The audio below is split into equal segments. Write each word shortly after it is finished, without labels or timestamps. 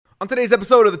On today's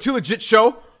episode of the Too Legit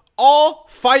Show, All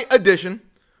Fight Edition,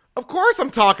 of course I'm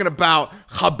talking about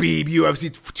Khabib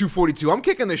UFC 242. I'm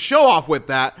kicking the show off with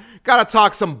that. Gotta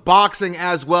talk some boxing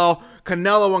as well.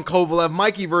 Canelo and Kovalev,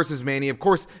 Mikey versus Manny. Of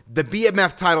course, the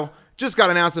BMF title just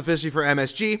got announced officially for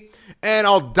MSG. And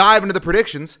I'll dive into the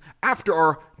predictions after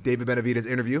our David Benavidez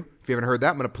interview. If you haven't heard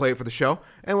that, I'm going to play it for the show.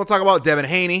 And we'll talk about Devin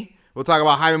Haney. We'll talk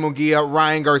about Jaime Munguia,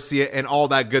 Ryan Garcia, and all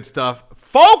that good stuff.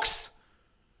 Folks,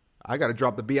 I got to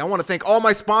drop the beat. I want to thank all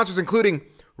my sponsors, including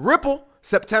Ripple,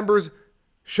 September's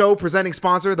show presenting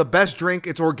sponsor. The best drink.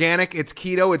 It's organic. It's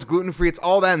keto. It's gluten-free. It's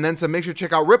all that and then some. Make sure to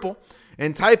check out Ripple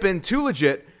and type in Too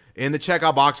Legit in the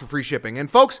checkout box for free shipping. And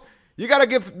folks, you got to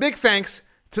give big thanks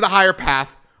to The Higher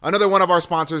Path, another one of our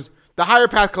sponsors. The Higher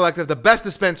Path Collective, the best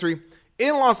dispensary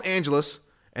in Los Angeles,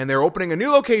 and they're opening a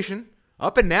new location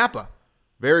up in Napa.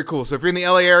 Very cool. So if you're in the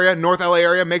LA area, North LA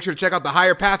area, make sure to check out The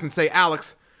Higher Path and say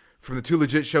Alex from the Too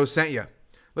Legit Show sent you.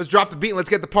 Let's drop the beat and let's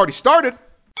get the party started.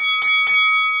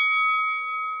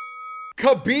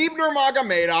 Khabib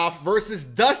Nurmagomedov versus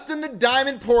Dustin the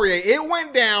Diamond Poirier. It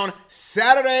went down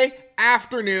Saturday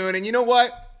afternoon, and you know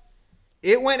what?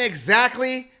 It went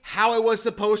exactly how it was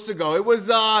supposed to go. It was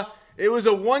a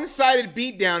one-sided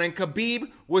beatdown, and Khabib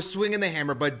was swinging the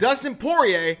hammer, but Dustin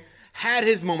Poirier had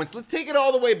his moments. Let's take it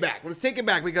all the way back. Let's take it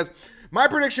back because my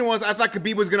prediction was I thought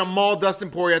Khabib was going to maul Dustin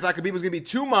Poirier. I thought Khabib was going to be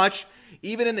too much,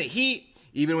 even in the heat,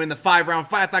 even in the 5-round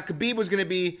fight. I thought Khabib was going to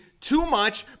be too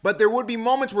much, but there would be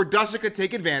moments where Dustin could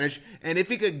take advantage, and if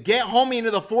he could get homie into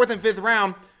the 4th and 5th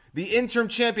round, the interim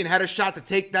champion had a shot to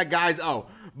take that guy's O.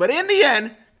 But in the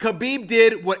end, Khabib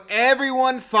did what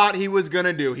everyone thought he was going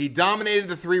to do. He dominated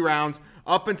the 3 rounds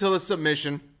up until the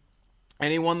submission,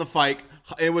 and he won the fight.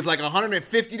 It was like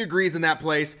 150 degrees in that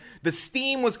place. The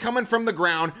steam was coming from the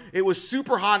ground. It was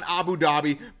super hot in Abu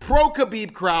Dhabi.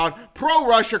 Pro-Khabib crowd,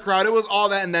 pro-Russia crowd. It was all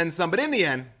that and then some. But in the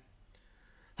end,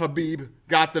 Khabib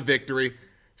got the victory.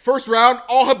 First round,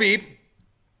 all Khabib.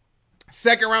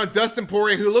 Second round, Dustin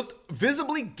Poirier, who looked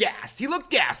visibly gassed. He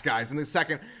looked gassed, guys, in the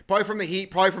second. Probably from the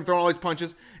heat, probably from throwing all these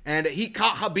punches. And he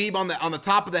caught Khabib on the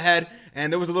top of the head.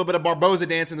 And there was a little bit of Barboza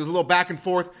dancing. There was a little back and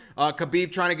forth.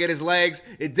 Khabib trying to get his legs.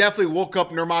 It definitely woke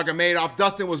up Nurmagomedov.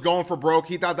 Dustin was going for broke.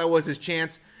 He thought that was his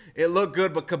chance. It looked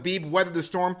good, but Khabib weathered the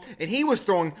storm. And he was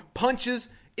throwing punches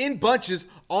in bunches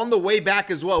on the way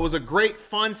back as well. It was a great,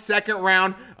 fun second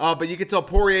round. But you could tell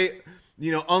Poirier,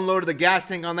 unloaded the gas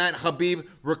tank on that. Khabib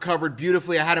recovered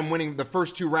beautifully. I had him winning the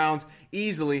first 2 rounds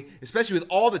easily, especially with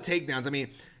all the takedowns. I mean,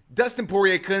 Dustin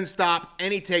Poirier couldn't stop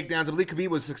any takedowns. I believe Khabib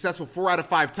was successful 4 out of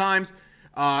 5 times.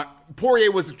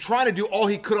 Poirier was trying to do all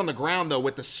he could on the ground, though,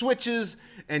 with the switches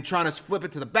and trying to flip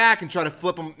it to the back and try to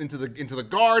flip him into the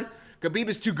guard. Khabib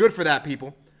is too good for that,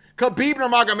 people. Khabib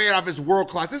Nurmagomedov is world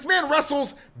class. This man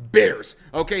wrestles bears.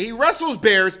 Okay, he wrestles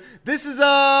bears. This is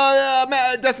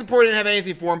Dustin Poirier didn't have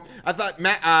anything for him. I thought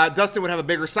Dustin would have a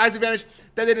bigger size advantage.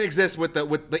 That didn't exist with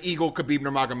the Eagle Khabib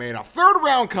Nurmagomedov. Third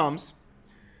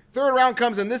round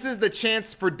comes, and this is the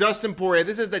chance for Dustin Poirier.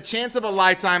 This is the chance of a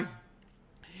lifetime.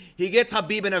 He gets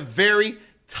Khabib in a very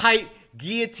tight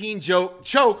guillotine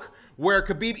choke, where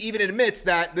Khabib even admits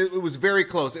that it was very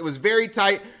close. It was very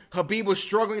tight. Khabib was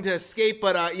struggling to escape,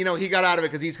 but, he got out of it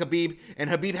because he's Khabib, and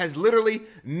Khabib has literally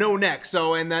no neck.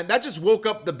 So, and that just woke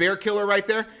up the bear killer right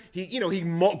there. He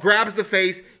grabs the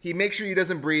face. He makes sure he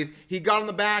doesn't breathe. He got on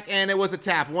the back, and it was a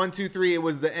tap. 1, 2, 3. It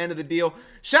was the end of the deal.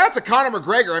 Shout out to Conor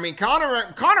McGregor. I mean,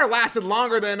 Conor lasted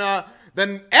longer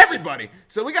than everybody.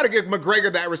 So we got to give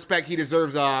McGregor that respect he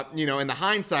deserves, in the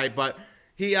hindsight, but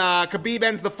Khabib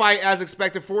ends the fight as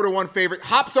expected, 4-1 favorite,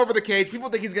 hops over the cage. People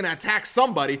think he's going to attack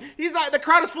somebody. He's not. The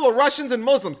crowd is full of Russians and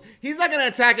Muslims. He's not going to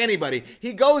attack anybody.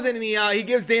 He goes in and he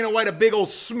gives Dana White a big old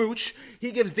smooch.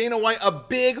 He gives Dana White a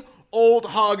big old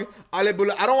hug. I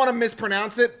don't want to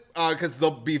mispronounce it because they'll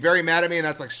be very mad at me, and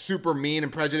that's like super mean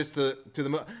and prejudiced to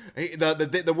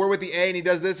the word with the A, and he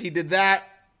does this, he did that.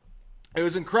 It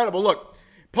was incredible. Look,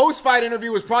 post-fight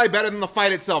interview was probably better than the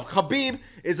fight itself. Khabib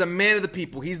is a man of the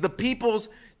people. He's the people's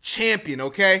champion,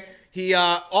 okay? He,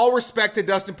 all respect to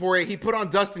Dustin Poirier. He put on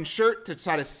Dustin's shirt to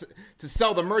try to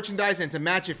sell the merchandise and to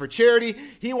match it for charity.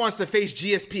 He wants to face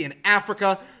GSP in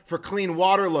Africa for clean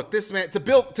water. Look, this man, to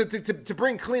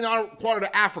bring clean water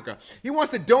to Africa. He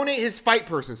wants to donate his fight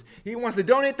purses. He wants to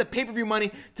donate the pay-per-view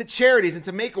money to charities and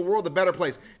to make a world a better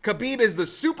place. Khabib is the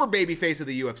super baby face of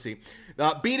the UFC.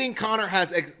 Beating Conor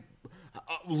has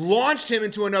launched him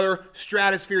into another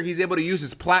stratosphere. He's able to use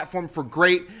his platform for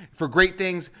great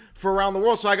things for around the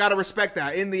world. So I got to respect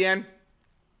that. In the end,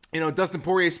 Dustin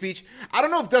Poirier's speech, I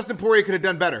don't know if Dustin Poirier could have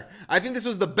done better. I think this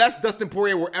was the best Dustin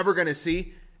Poirier we're ever going to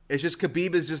see It's just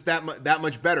Khabib is just that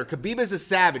much better. Khabib is a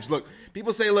savage. Look,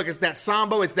 people say, look, it's that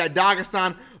Sambo, it's that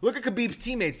Dagestan. Look at Khabib's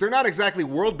teammates. They're not exactly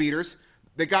world beaters.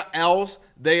 They got L's.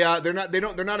 They're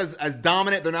not as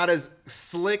dominant. They're not as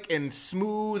slick and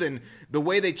smooth, and the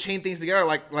way they chain things together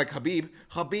like Khabib.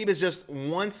 Khabib is just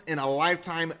once in a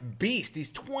lifetime beast.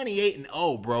 He's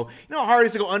 28-0, bro. You know how hard it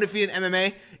is to go undefeated in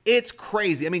MMA? It's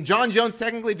crazy. I mean, John Jones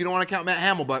technically, if you don't want to count Matt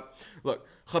Hamill, but look,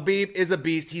 Khabib is a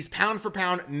beast. He's pound for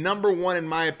pound number one in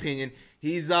my opinion.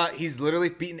 He's literally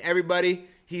beaten everybody.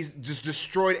 He's just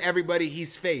destroyed everybody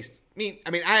he's faced.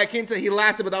 I mean, I can't tell he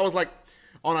lasted, but that was like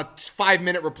on a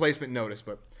 5-minute replacement notice.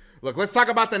 But look, let's talk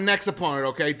about the next opponent,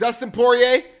 okay? Dustin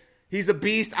Poirier, he's a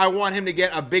beast. I want him to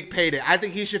get a big payday. I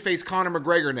think he should face Conor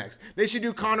McGregor next. They should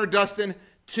do Conor Dustin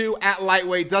 2 at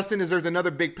lightweight. Dustin deserves another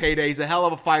big payday. He's a hell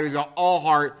of a fighter. He's got all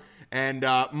heart and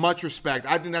much respect.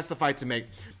 I think that's the fight to make.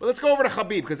 But let's go over to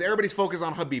Khabib because everybody's focused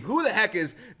on Khabib. Who the heck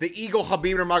is the Eagle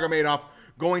Khabib Nurmagomedov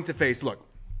going to face? Look,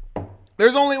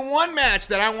 there's only one match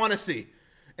that I want to see,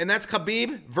 and that's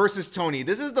Khabib versus Tony.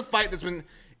 This is the fight that's been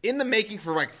in the making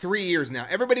for like 3 years now.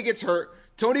 Everybody gets hurt.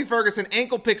 Tony Ferguson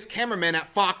ankle picks cameraman at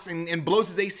Fox and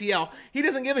blows his ACL. He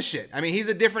doesn't give a shit. I mean, he's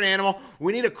a different animal.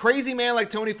 We need a crazy man like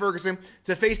Tony Ferguson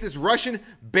to face this Russian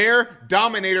bear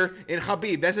dominator in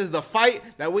Khabib. This is the fight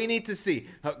that we need to see.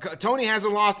 Tony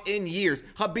hasn't lost in years.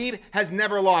 Khabib has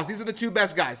never lost. These are the two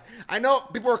best guys. I know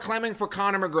people are clamoring for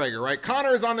Conor McGregor, right?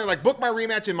 Conor is on there like, book my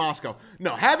rematch in Moscow.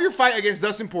 No, have your fight against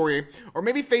Dustin Poirier or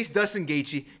maybe face Dustin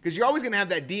Gaethje because you're always going to have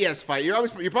that Diaz fight. You're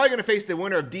probably going to face the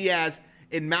winner of Diaz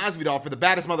in Masvidal for the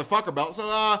baddest motherfucker belt.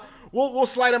 So we'll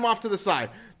slide him off to the side.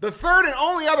 The third and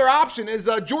only other option is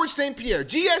George St. Pierre.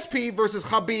 GSP versus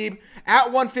Khabib at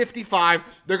 155.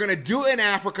 They're going to do it in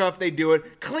Africa if they do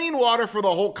it. Clean water for the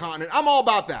whole continent. I'm all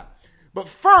about that. But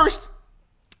first,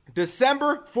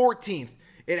 December 14th.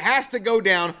 It has to go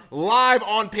down live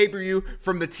on pay-per-view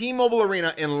from the T-Mobile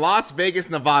Arena in Las Vegas,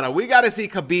 Nevada. We got to see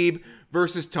Khabib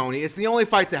versus Tony. It's the only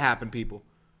fight to happen, people.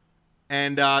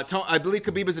 And I believe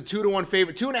Khabib is a 2-1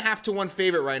 favorite, 2.5 to 1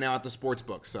 favorite right now at the sports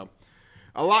book. So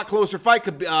a lot closer fight.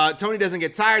 Tony doesn't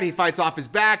get tired. He fights off his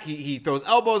back. He throws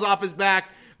elbows off his back.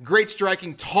 Great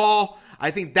striking, tall. I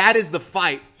think that is the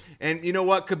fight. And you know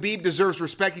what? Khabib deserves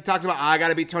respect. He talks about, I got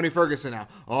to beat Tony Ferguson now.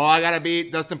 Oh, I got to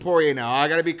beat Dustin Poirier now. I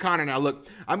got to beat Conor now. Look,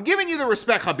 I'm giving you the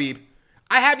respect, Khabib.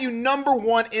 I have you number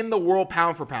one in the world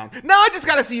pound for pound. Now I just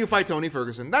got to see you fight Tony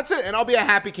Ferguson. That's it. And I'll be a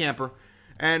happy camper.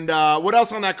 And what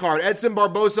else on that card? Edson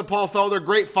Barboza, Paul Felder,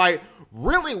 great fight.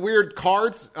 Really weird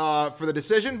cards for the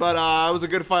decision, but it was a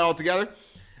good fight altogether.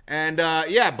 And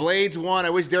yeah, Blades won.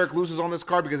 I wish Derek Lewis was on this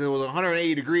card because it was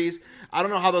 180 degrees. I don't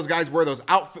know how those guys wear those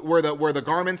wear the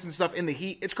garments and stuff in the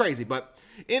heat. It's crazy, but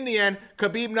in the end,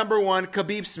 Khabib number one,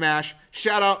 Khabib smash.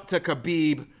 Shout out to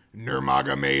Khabib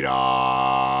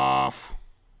Nurmagomedov.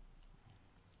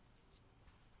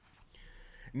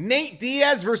 Nate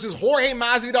Diaz versus Jorge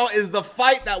Masvidal is the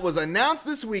fight that was announced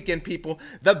this weekend, people.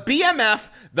 The BMF,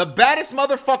 the baddest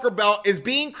motherfucker belt, is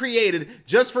being created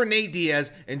just for Nate Diaz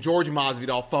and George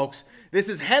Masvidal, folks. This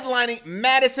is headlining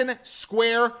Madison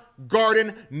Square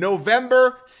Garden,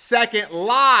 November 2nd,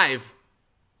 live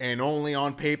and only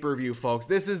on pay-per-view, folks.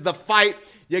 This is the fight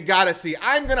you gotta see.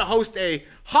 I'm gonna host a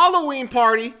Halloween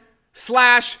party /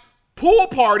 pool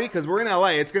party, because we're in LA,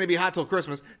 it's gonna be hot till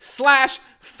Christmas, /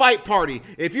 fight party.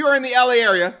 If you are in the LA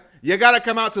area, you got to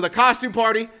come out to the costume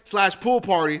party / pool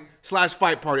party /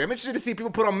 fight party. I'm interested to see people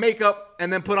put on makeup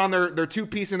and then put on their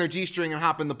two-piece and their G-string and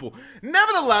hop in the pool.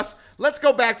 Nevertheless, let's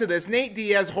go back to this. Nate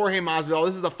Diaz, Jorge Masvidal.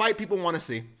 This is the fight people want to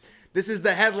see. This is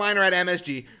the headliner at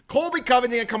MSG. Colby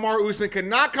Covington and Kamaru Usman could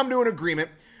not come to an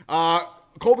agreement.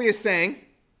 Colby is saying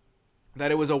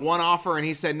that it was a one offer and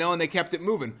he said no and they kept it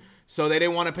moving. So they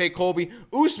didn't want to pay Colby.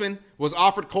 Usman was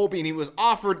offered Colby and he was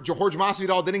offered George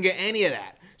Masvidal. Didn't get any of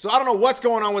that. So I don't know what's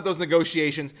going on with those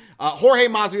negotiations. Jorge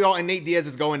Masvidal and Nate Diaz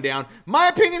is going down. My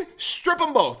opinion, strip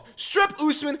them both. Strip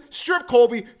Usman, strip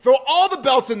Colby, throw all the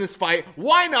belts in this fight.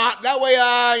 Why not? That way,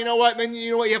 you know what? Then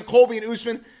you know what? You have Colby and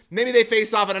Usman. Maybe they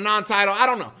face off in a non-title. I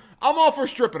don't know. I'm all for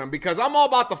stripping them because I'm all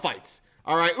about the fights.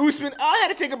 All right, Usman, I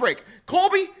had to take a break.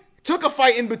 Colby took a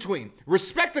fight in between.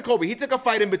 Respect to Colby. He took a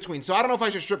fight in between. So I don't know if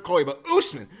I should strip Colby, but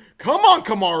Usman, come on,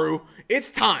 Kamaru. It's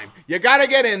time. You got to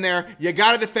get in there. You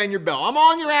got to defend your belt. I'm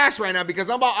on your ass right now because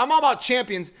I'm all about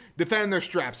champions defending their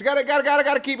straps. You got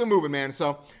to keep it moving, man.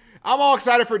 So I'm all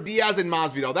excited for Diaz and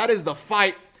Masvidal. That is the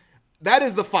fight.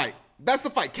 That's the fight.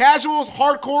 Casuals,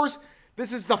 hardcores,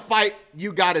 this is the fight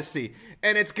you got to see.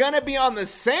 And it's going to be on the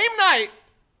same night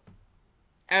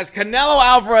as Canelo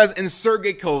Alvarez and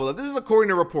Sergey Kovalev. This is according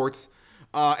to reports.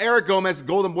 Eric Gomez,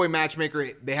 Golden Boy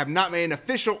matchmaker, they have not made an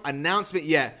official announcement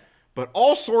yet, But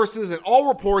all sources and all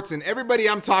reports and everybody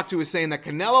I'm talking to is saying that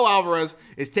Canelo Alvarez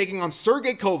is taking on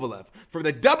Sergey Kovalev for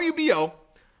the WBO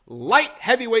Light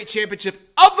Heavyweight Championship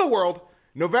of the world,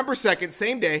 November 2nd,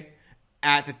 same day,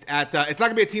 it's not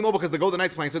going to be at T-Mobile because the Golden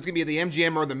Knights playing, so it's going to be at the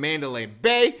MGM or the Mandalay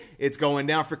Bay. It's going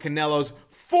down for Canelo's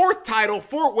 4th title,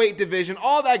 4th weight division,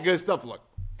 all that good stuff. Look,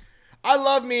 I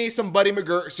love me some Buddy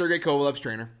McGirt, Sergey Kovalev's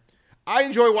trainer. I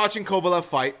enjoy watching Kovalev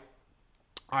fight.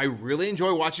 I really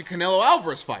enjoy watching Canelo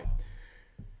Alvarez fight.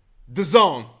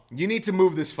 DAZN, you need to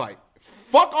move this fight.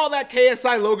 Fuck all that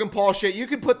KSI Logan Paul shit. You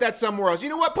can put that somewhere else. You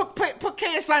know what? Put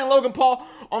KSI and Logan Paul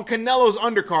on Canelo's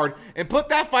undercard and put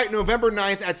that fight November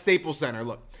 9th at Staples Center.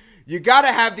 Look, you got to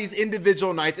have these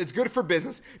individual nights. It's good for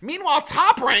business. Meanwhile,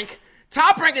 Top Rank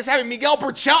is having Miguel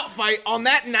Berchelt fight on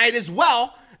that night as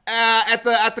well at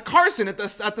the Carson at the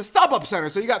StubHub Center.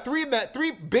 So you got three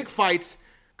big fights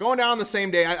going down on the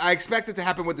same day. I expect it to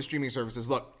happen with the streaming services.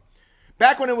 Look.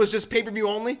 Back when it was just pay-per-view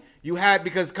only, you had,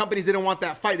 because companies didn't want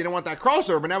that fight, they didn't want that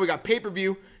crossover, but now we got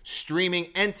pay-per-view, streaming,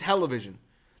 and television.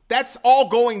 That's all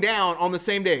going down on the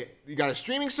same day. You got a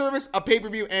streaming service, a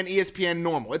pay-per-view, and ESPN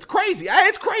normal. It's crazy.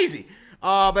 It's crazy.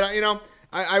 But, you know,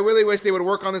 I really wish they would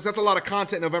work on this. That's a lot of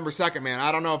content November 2nd, man.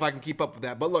 I don't know if I can keep up with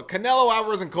that. But look, Canelo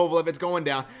Alvarez and Kovalev, it's going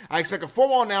down. I expect a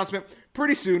formal announcement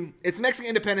pretty soon. It's Mexican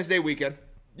Independence Day weekend.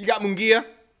 You got Munguia.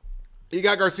 You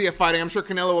got Garcia fighting. I'm sure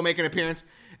Canelo will make an appearance.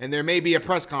 And there may be a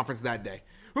press conference that day.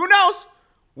 Who knows?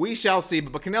 We shall see.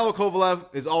 But Canelo Kovalev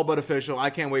is all but official. I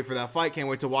can't wait for that fight. Can't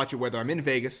wait to watch it, whether I'm in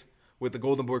Vegas with the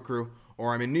Golden Boy crew,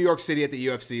 or I'm in New York City at the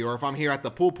UFC, or if I'm here at the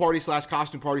pool party /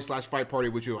 costume party / fight party,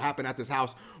 which will happen at this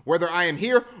house, whether I am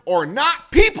here or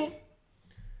not, people.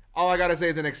 All I got to say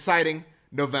is an exciting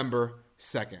November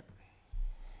 2nd.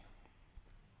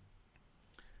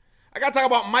 I got to talk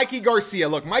about Mikey Garcia.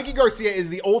 Look, Mikey Garcia is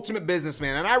the ultimate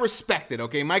businessman, and I respect it,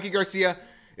 okay? Mikey Garcia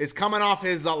is coming off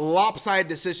his lopsided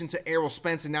decision to Errol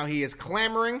Spence, and now he is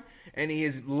clamoring, and he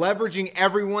is leveraging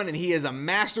everyone, and he is a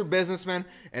master businessman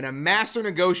and a master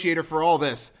negotiator for all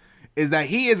this, is that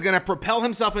he is going to propel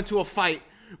himself into a fight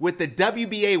with the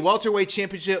WBA welterweight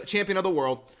champion of the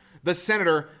world, the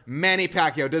Senator Manny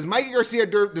Pacquiao. Does Mikey Garcia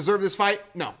deserve this fight?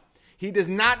 No. He does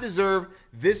not deserve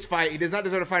this fight. He does not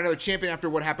deserve to fight another champion after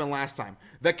what happened last time.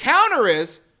 The counter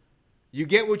is, you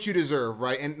get what you deserve,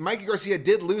 right? And Mikey Garcia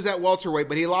did lose at welterweight,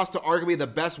 but he lost to arguably the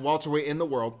best welterweight in the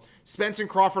world. Spence and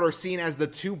Crawford are seen as the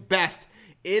two best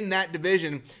in that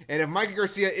division. And if Mikey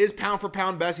Garcia is pound for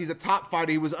pound best, he's a top fighter.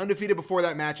 He was undefeated before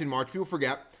that match in March. People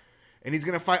forget. And he's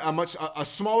going to fight a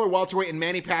smaller welterweight in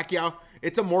Manny Pacquiao.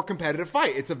 It's a more competitive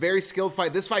fight. It's a very skilled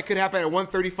fight. This fight could happen at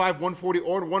 135, 140,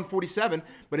 or 147,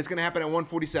 but it's going to happen at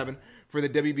 147 for the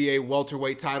WBA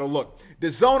welterweight title. Look,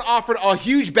 DAZN offered a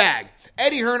huge bag.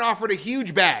 Eddie Hearn offered a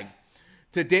huge bag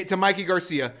to Mikey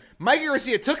Garcia. Mikey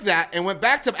Garcia took that and went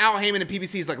back to Al Heyman and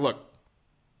PBC. He's like, look,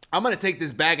 I'm going to take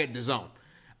this bag at DAZN.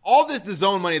 All this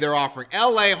DAZN money they're offering.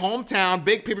 LA, hometown,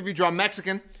 big pay-per-view draw,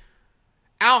 Mexican.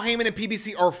 Al Heyman and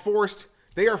PBC are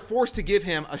forced to give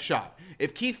him a shot.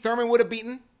 If Keith Thurman would have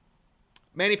beaten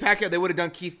Manny Pacquiao, they would have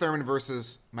done Keith Thurman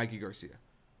versus Mikey Garcia.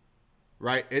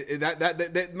 Right?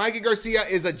 Mikey Garcia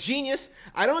is a genius.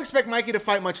 I don't expect Mikey to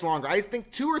fight much longer. I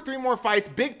think 2 or 3 more fights,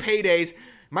 big paydays.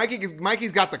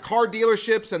 Mikey's got the car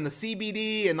dealerships and the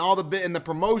CBD and all the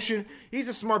promotion. He's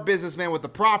a smart businessman with the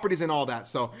properties and all that.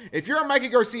 So if you're a Mikey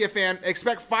Garcia fan,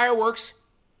 expect fireworks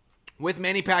with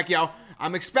Manny Pacquiao.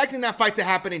 I'm expecting that fight to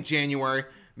happen in January.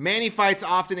 Manny fights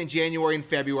often in January and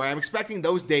February. I'm expecting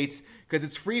those dates because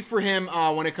it's free for him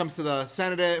when it comes to the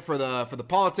Senate, for the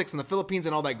politics in the Philippines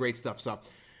and all that great stuff. So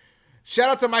shout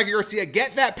out to Mikey Garcia.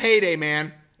 Get that payday,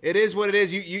 man. It is what it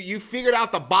is. You figured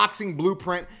out the boxing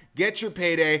blueprint. Get your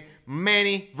payday.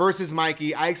 Manny versus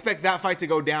Mikey. I expect that fight to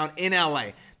go down in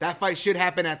LA. That fight should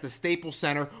happen at the Staples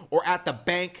Center or at the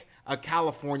Bank of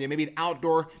California. Maybe an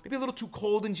outdoor, maybe a little too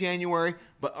cold in January,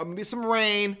 but maybe some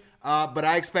rain. But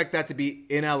I expect that to be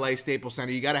in LA, Staples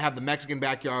Center. You got to have the Mexican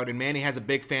backyard, and Manny has a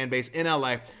big fan base in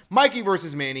LA. Mikey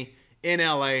versus Manny in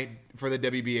LA for the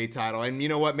WBA title. And you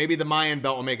know what? Maybe the Mayan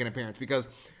belt will make an appearance because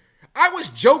I was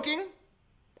joking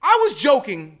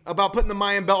about putting the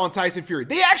Mayan belt on Tyson Fury.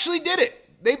 They actually did it.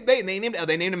 They named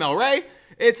him El Rey.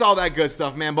 It's all that good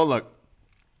stuff, man. But look,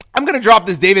 I'm going to drop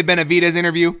this David Benavidez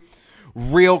interview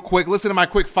real quick. Listen to my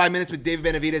quick 5 minutes with David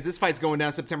Benavidez. This fight's going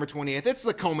down September 28th. It's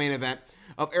the co-main event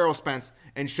of Errol Spence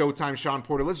and Showtime Sean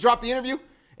Porter. Let's drop the interview,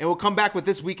 and we'll come back with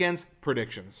this weekend's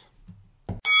predictions.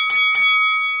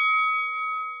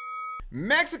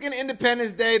 Mexican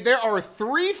Independence Day. There are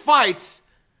 3 fights.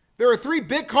 There are 3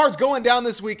 big cards going down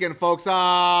this weekend, folks.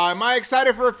 Am I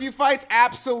excited for a few fights?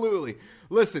 Absolutely.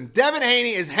 Listen, Devin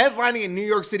Haney is headlining in New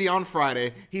York City on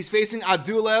Friday. He's facing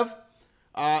Adulev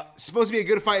Supposed to be a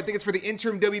good fight. I think it's for the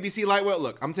interim WBC lightweight.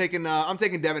 Look, I'm taking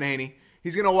Devin Haney.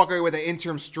 He's going to walk away with an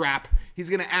interim strap. He's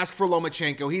going to ask for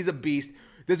Lomachenko. He's a beast.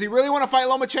 Does he really want to fight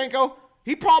Lomachenko?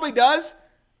 He probably does.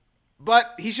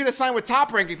 But he should have signed with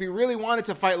Top Rank if he really wanted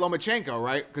to fight Lomachenko,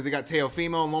 right? Because he got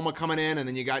Teofimo and Loma coming in, and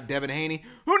then you got Devin Haney.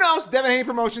 Who knows? Devin Haney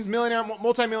Promotions,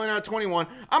 multi-millionaire at 21.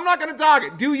 I'm not going to dog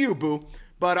it. Do you, boo?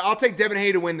 But I'll take Devin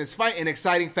Haney to win this fight in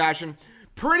exciting fashion.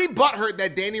 Pretty butthurt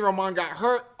that Danny Roman got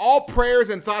hurt. All prayers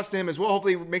and thoughts to him as well.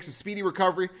 Hopefully he makes a speedy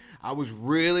recovery. I was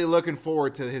really looking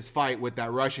forward to his fight with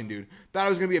that Russian dude. Thought it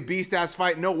was going to be a beast-ass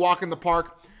fight. No walk in the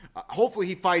park. Hopefully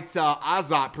he fights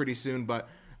Azat pretty soon, but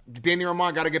Danny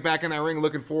Roman got to get back in that ring.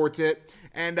 Looking forward to it.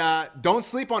 And don't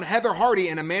sleep on Heather Hardy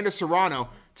and Amanda Serrano.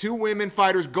 Two women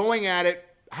fighters going at it.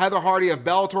 Heather Hardy of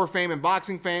Bellator fame and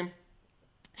boxing fame.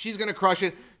 She's going to crush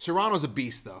it. Serrano's a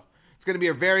beast, though. It's going to be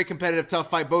a very competitive, tough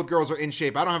fight. Both girls are in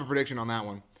shape. I don't have a prediction on that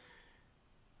one.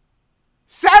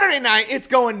 Saturday night, it's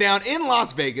going down in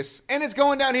Las Vegas, and it's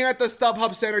going down here at the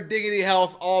StubHub Center, Dignity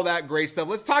Health, all that great stuff.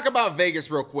 Let's talk about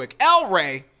Vegas real quick. El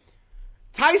Rey,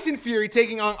 Tyson Fury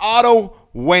taking on Otto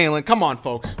Wallin. Come on,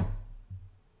 folks.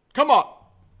 Come on.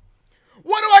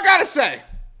 What do I got to say?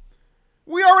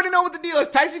 We already know what the deal is.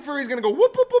 Tyson Fury is going to go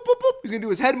whoop, whoop, whoop, whoop, whoop. He's going to do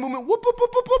his head movement, whoop, whoop,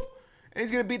 whoop, whoop, whoop. And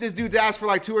he's going to beat this dude's ass for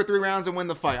like 2 or 3 rounds and win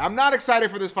the fight. I'm not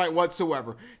excited for this fight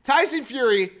whatsoever. Tyson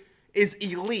Fury is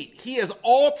elite. He is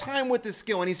all time with this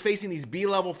skill, and he's facing these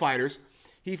B-level fighters.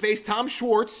 He faced Tom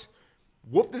Schwartz,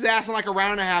 whooped his ass in like a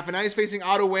round and a half, and now he's facing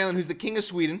Otto Wallin, who's the king of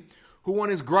Sweden, who won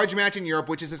his grudge match in Europe,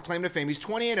 which is his claim to fame. He's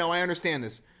 20-0, I understand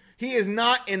this. He is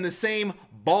not in the same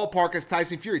ballpark as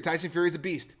Tyson Fury. Tyson Fury is a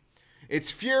beast. It's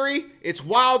Fury, it's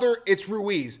Wilder, it's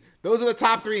Ruiz. Those are the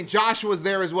top 3, and Joshua's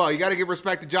there as well. You got to give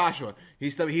respect to Joshua.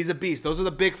 He's a beast. Those are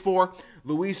the big 4.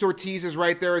 Luis Ortiz is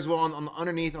right there as well on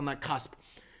underneath on that cusp.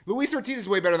 Luis Ortiz is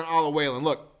way better than Otto Wallin.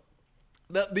 Look,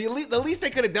 the least they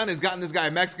could have done is gotten this guy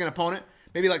a Mexican opponent,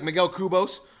 maybe like Miguel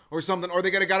Cubos or something, or they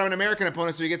could have got him an American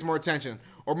opponent so he gets more attention.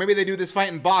 Or maybe they do this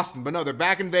fight in Boston, but no, they're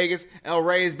back in Vegas. El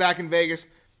Rey is back in Vegas.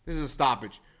 This is a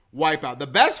stoppage. Wipeout. The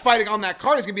best fighting on that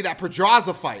card is going to be that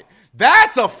Pedraza fight.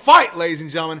 That's a fight, ladies and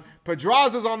gentlemen.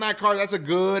 Pedraza's on that card. That's a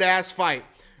good-ass fight.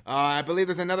 I believe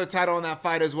there's another title on that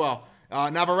fight as well.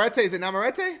 Navarrete, is it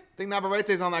Navarrete? I think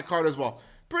Navarrete's on that card as well.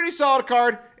 Pretty solid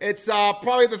card. It's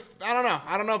probably I don't know.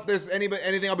 I don't know if there's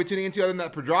anything I'll be tuning into other than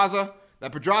that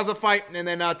Pedraza fight, and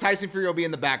then Tyson Fury will be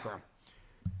in the background.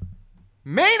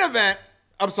 Main event.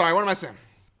 I'm sorry, what am I saying?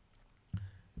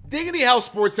 Dignity Health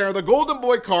Sports Center, the Golden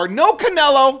Boy card. No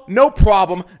Canelo, no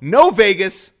problem. No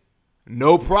Vegas,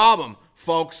 no problem.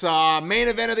 Folks, main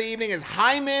event of the evening is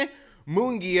Jaime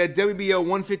Munguia, WBO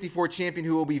 154 champion,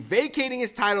 who will be vacating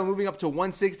his title, moving up to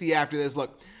 160 after this.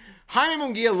 Look, Jaime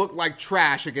Munguia looked like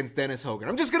trash against Dennis Hogan.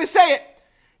 I'm just going to say it.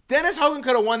 Dennis Hogan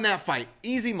could have won that fight.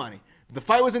 Easy money. The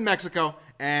fight was in Mexico,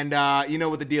 and you know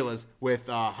what the deal is with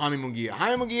Jaime Munguia.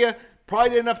 Jaime Munguia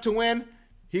probably did enough to win.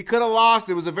 He could have lost.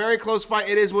 It was a very close fight.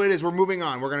 It is what it is. We're moving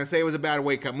on. We're going to say it was a bad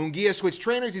weight cut. Munguia switched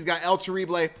trainers. He's got El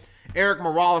Terrible, Eric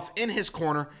Morales in his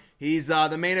corner. He's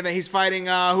the main event. He's fighting,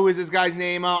 who is this guy's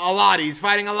name? Alati. He's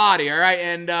fighting Alati, all right?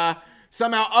 And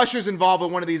somehow Usher's involved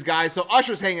with one of these guys. So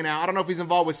Usher's hanging out. I don't know if he's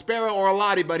involved with Sparrow or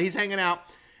Alati, but he's hanging out.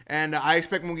 And I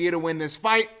expect Munguia to win this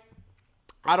fight.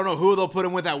 I don't know who they'll put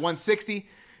him with at 160.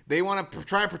 They want to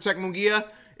try and protect Munguia.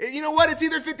 You know what? It's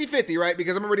either 50-50, right?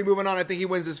 Because I'm already moving on. I think he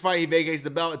wins this fight. He vacates the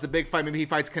belt. It's a big fight. Maybe he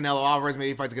fights Canelo Alvarez. Maybe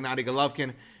he fights Gennady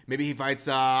Golovkin. Maybe he fights,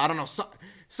 I don't know,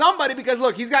 somebody. Because,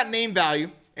 look, he's got name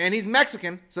value, and he's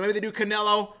Mexican. So maybe they do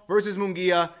Canelo versus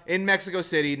Munguia in Mexico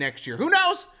City next year. Who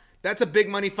knows? That's a big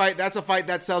money fight. That's a fight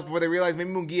that sells before they realize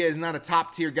maybe Munguia is not a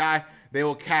top-tier guy. They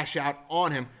will cash out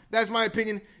on him. That's my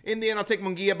opinion. In the end, I'll take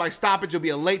Munguia by stoppage. It'll be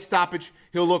a late stoppage.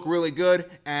 He'll look really good,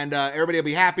 and everybody will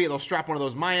be happy. They'll strap one of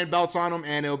those Mayan belts on him,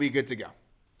 and it'll be good to go.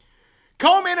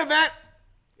 Co-main event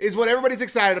is what everybody's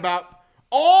excited about.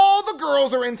 All the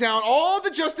girls are in town. All the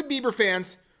Justin Bieber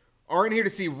fans are in here to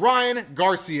see Ryan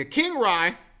Garcia. King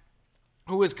Rye,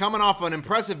 who is coming off an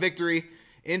impressive victory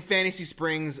in Fantasy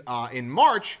Springs in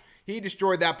March. He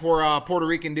destroyed that poor Puerto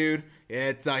Rican dude.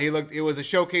 It was a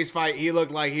showcase fight. He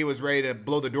looked like he was ready to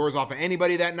blow the doors off of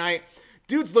anybody that night.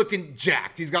 Dude's looking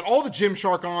jacked. He's got all the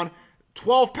Gymshark on,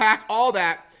 12-pack, all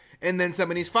that, and then some.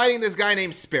 And he's fighting this guy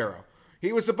named Sparrow.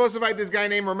 He was supposed to fight this guy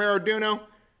named Romero Duno.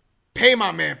 Pay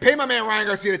my man Ryan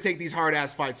Garcia to take these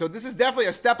hard-ass fights. So this is definitely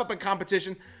a step up in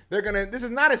competition. This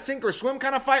is not a sink or swim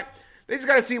kind of fight. They just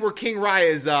got to see where King Rye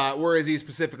is, where is he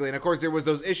specifically. And, of course, there was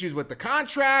those issues with the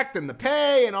contract and the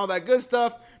pay and all that good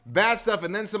stuff, bad stuff,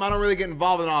 and then some. I don't really get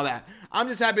involved in all that. I'm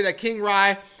just happy that King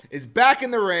Rye is back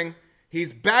in the ring.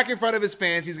 He's back in front of his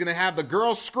fans. He's going to have the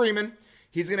girls screaming.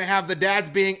 He's going to have the dads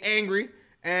being angry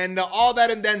and all that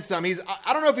and then some.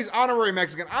 I don't know if he's honorary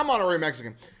Mexican. I'm honorary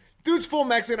Mexican. Dude's full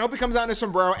Mexican. I hope he comes out in a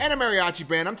sombrero and a mariachi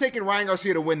band. I'm taking Ryan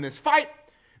Garcia to win this fight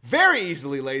very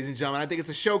easily, ladies and gentlemen. I think it's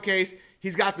a showcase.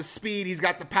 He's got the speed. He's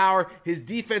got the power. His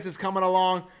defense is coming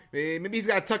along. Maybe he's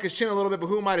got to tuck his chin a little bit, but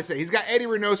who am I to say? He's got Eddie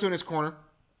Reynoso in his corner.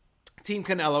 Team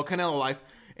Canelo life.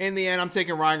 In the end, I'm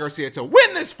taking Ryan Garcia to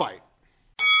win this fight.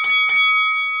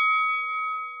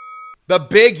 The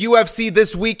big UFC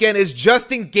this weekend is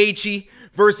Justin Gaethje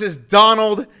versus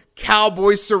Donald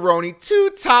Cowboy Cerrone.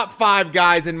 2 top 5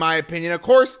 guys, in my opinion. Of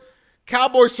course,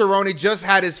 Cowboy Cerrone just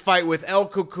had his fight with El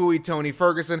Cucuy Tony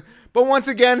Ferguson. But once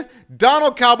again,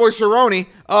 Donald Cowboy Cerrone,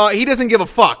 he doesn't give a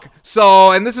fuck.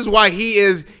 So, and this is why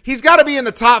he's got to be in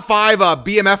the top 5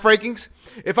 BMF rankings.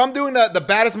 If I'm doing the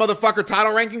baddest motherfucker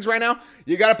title rankings right now,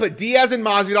 you got to put Diaz and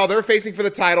Masvidal. They're facing for the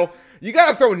title. You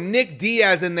got to throw Nick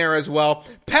Diaz in there as well.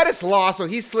 Pettis lost, so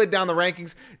he slid down the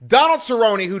rankings. Donald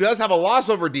Cerrone, who does have a loss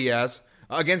over Diaz,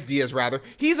 against Diaz rather,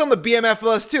 he's on the BMF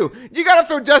list too. You got to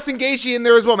throw Justin Gaethje in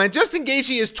there as well, man. Justin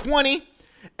Gaethje is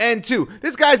 20-2.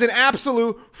 This guy's an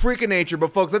absolute freak of nature.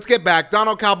 But folks, let's get back.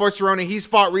 Donald Cowboy Cerrone, he's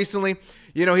fought recently.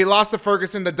 You know, he lost to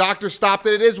Ferguson. The doctor stopped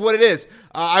it. It is what it is.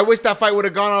 I wish that fight would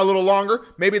have gone on a little longer.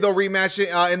 Maybe they'll rematch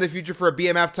it in the future for a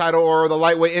BMF title or the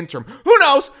lightweight interim. Who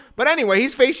knows? But anyway,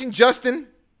 he's facing Justin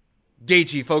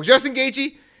Gaethje, folks. Justin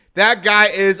Gaethje, that guy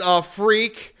is a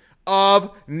freak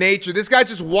of nature. This guy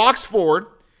just walks forward.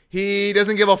 He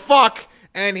doesn't give a fuck,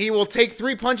 and he will take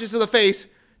 3 punches to the face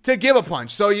to give a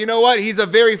punch. So you know what? He's a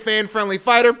very fan-friendly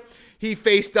fighter. He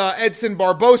faced Edson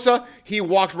Barbosa. He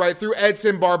walked right through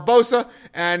Edson Barbosa,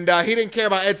 and he didn't care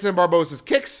about Edson Barbosa's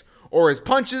kicks or his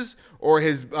punches or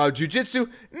his jiu-jitsu.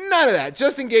 None of that.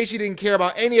 Justin Gaethje didn't care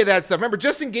about any of that stuff. Remember,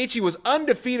 Justin Gaethje was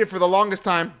undefeated for the longest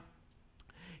time.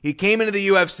 He came into the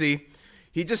UFC.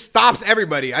 He just stops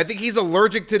everybody. I think he's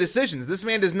allergic to decisions. This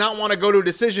man does not want to go to a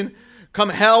decision come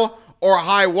hell or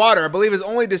high water. I believe his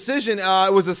only decision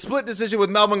was a split decision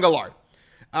with Melvin Guillard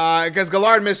because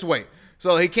Guillard missed weight.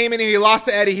 So he came in here, he lost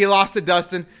to Eddie, he lost to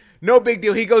Dustin. No big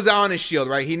deal. He goes out on his shield,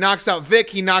 right? He knocks out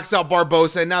Vic, he knocks out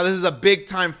Barbosa, and now this is a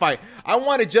big-time fight. I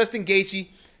wanted Justin Gaethje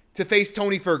to face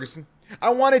Tony Ferguson.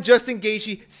 I wanted Justin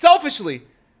Gaethje, selfishly,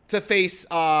 to face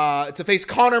Conor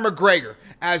McGregor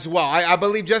as well. I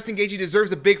believe Justin Gaethje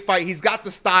deserves a big fight. He's got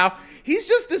the style. He's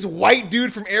just this white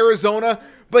dude from Arizona,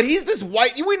 but he's this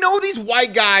white. We know these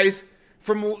white guys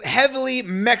from heavily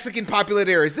Mexican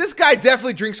populated areas. This guy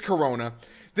definitely drinks Corona.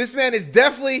 This man is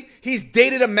he's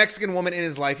dated a Mexican woman in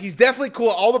his life. He's definitely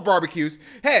cool at all the barbecues.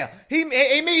 Hey,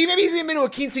 maybe he's even been to a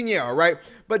quinceañera, right?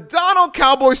 But Donald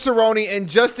Cowboy Cerrone and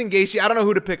Justin Gaethje, I don't know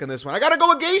who to pick on this one. I got to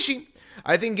go with Gaethje.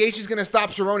 I think Gaethje's going to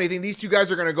stop Cerrone. I think these two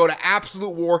guys are going to go to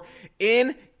absolute war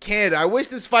in Canada. I wish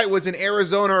this fight was in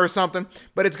Arizona or something,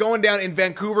 but it's going down in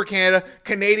Vancouver, Canada.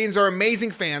 Canadians are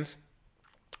amazing fans.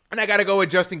 And I got to go with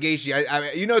Justin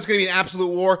Gaethje. You know it's going to be an absolute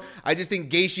war. I just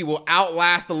think Gaethje will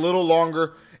outlast a little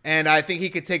longer, and I think he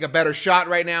could take a better shot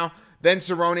right now than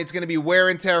Cerrone. It's going to be wear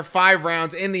and tear, 5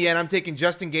 rounds. In the end, I'm taking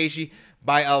Justin Gaethje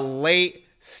by a late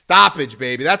stoppage,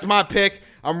 baby. That's my pick.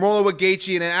 I'm rolling with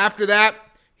Gaethje, and then after that,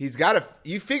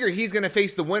 you figure he's going to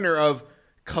face the winner of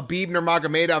Khabib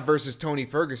Nurmagomedov versus Tony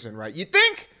Ferguson, right? You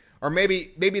think? Or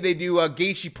maybe they do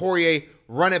Gaethje Poirier,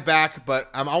 run it back, but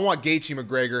I want Gaethje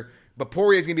McGregor. But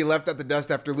Poirier's going to be left at the dust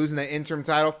after losing that interim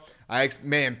title.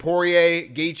 Poirier,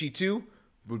 Gaethje 2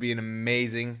 would be an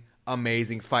amazing,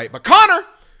 amazing fight. But Conor,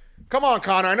 come on,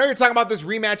 Conor. I know you're talking about this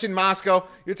rematch in Moscow.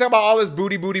 You're talking about all this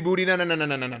booty.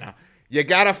 No. You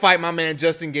got to fight my man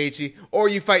Justin Gaethje, or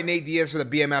you fight Nate Diaz for the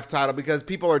BMF title because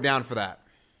people are down for that.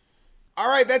 All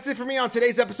right, that's it for me on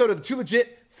today's episode of the Too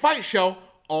Legit Fight Show,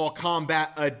 All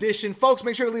Combat Edition. Folks,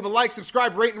 make sure to leave a like,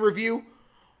 subscribe, rate, and review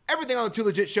everything on the Too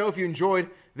Legit Show if you enjoyed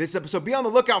this episode. Be on the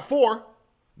lookout for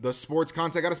the sports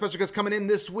content. Got a special guest coming in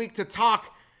this week to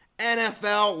talk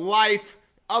NFL, life,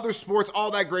 other sports,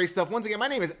 all that great stuff. Once again, my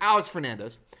name is Alex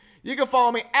Fernandez. You can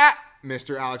follow me at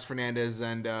Mr. Alex Fernandez.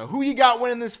 And who you got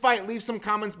winning this fight? Leave some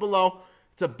comments below.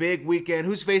 It's a big weekend.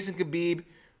 Who's facing Khabib?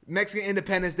 Mexican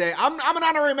Independence Day. I'm an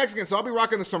honorary Mexican, so I'll be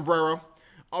rocking the sombrero.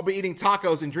 I'll be eating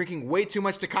tacos and drinking way too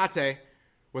much Tecate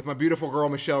with my beautiful girl,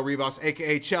 Michelle Rivas,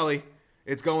 a.k.a. Chelly.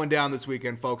 It's going down this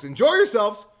weekend, folks. Enjoy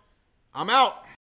yourselves. I'm out.